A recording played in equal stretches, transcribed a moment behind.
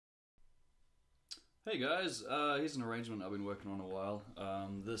Hey guys, here's an arrangement I've been working on a while.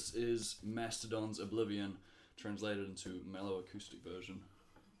 This is Mastodon's Oblivion, translated into mellow acoustic version.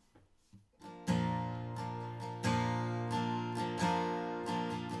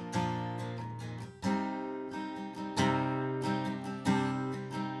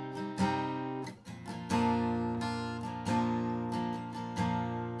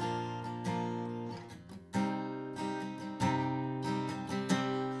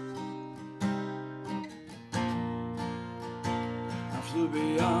 Flew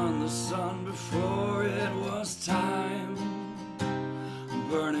beyond the sun before it was time,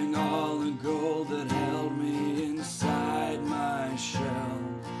 burning all the gold that held me inside my shell,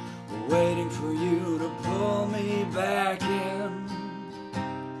 waiting for you to pull me back in.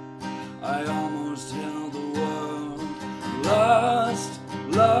 I almost held the world, lust,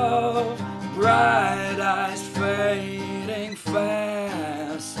 love, bright eyes fading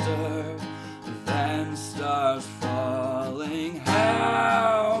faster than stars falling.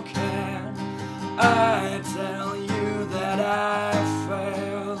 How can I tell you that I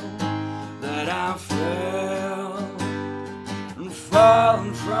failed, and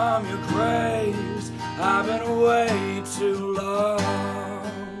fallen from your grace? I've been way too long,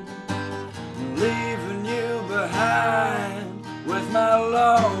 leaving you behind with my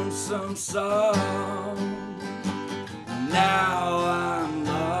lonesome song. Now I'm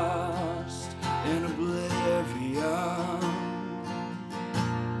lost in oblivion.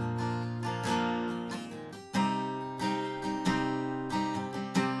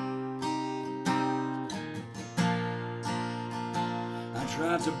 I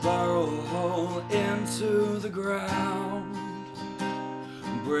tried to burrow a hole into the ground,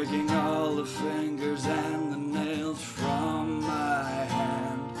 breaking all the fingers and the nails from my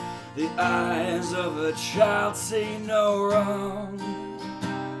hand. The eyes of a child see no wrong,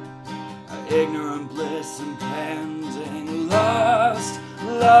 ignorant bliss impending, lust,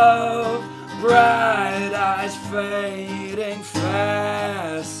 love, bright eyes fading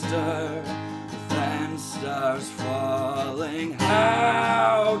faster than stars falling.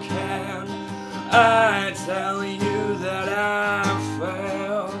 How can I tell you that I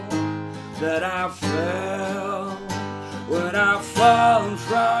failed, when I've fallen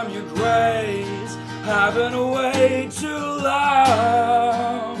from your grace? I've been way too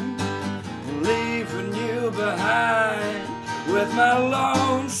long, leaving you behind with my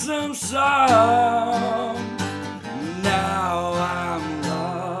lonesome song. Now I'm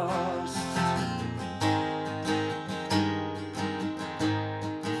lost.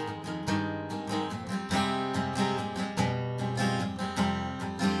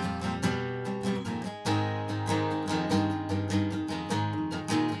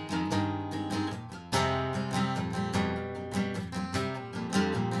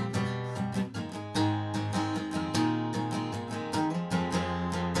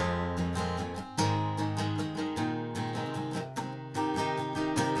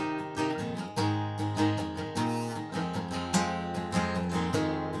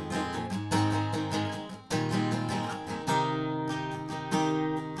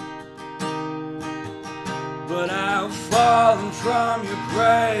 But I've fallen from your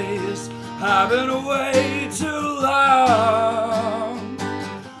grace. I've been way too long,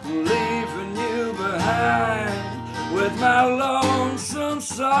 leaving you behind with my lonesome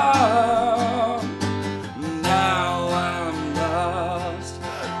song. Now I'm lost,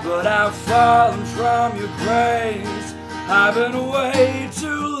 but I've fallen from your grace. I've been way